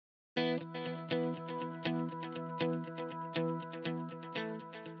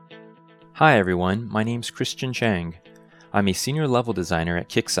Hi everyone, my name's Christian Chang. I'm a senior level designer at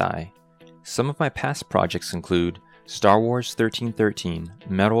Kixeye. Some of my past projects include Star Wars 1313,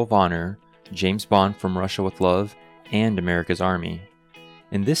 Medal of Honor, James Bond from Russia with Love, and America's Army.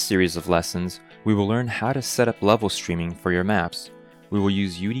 In this series of lessons, we will learn how to set up level streaming for your maps. We will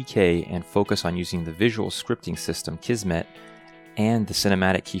use UDK and focus on using the visual scripting system Kismet and the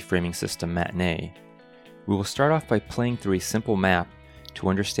cinematic keyframing system Matinee. We will start off by playing through a simple map to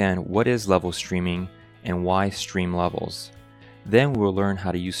understand what is level streaming and why stream levels. Then we will learn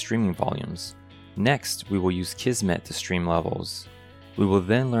how to use streaming volumes. Next, we will use Kismet to stream levels. We will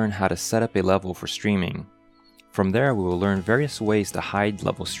then learn how to set up a level for streaming. From there, we will learn various ways to hide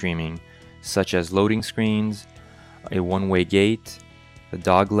level streaming, such as loading screens, a one-way gate, the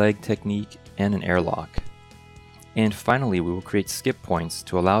dogleg technique, and an airlock. And finally, we will create skip points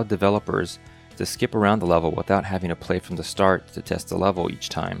to allow developers to skip around the level without having to play from the start to test the level each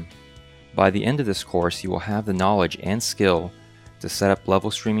time. By the end of this course, you will have the knowledge and skill to set up level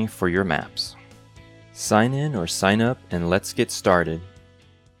streaming for your maps. Sign in or sign up and let's get started.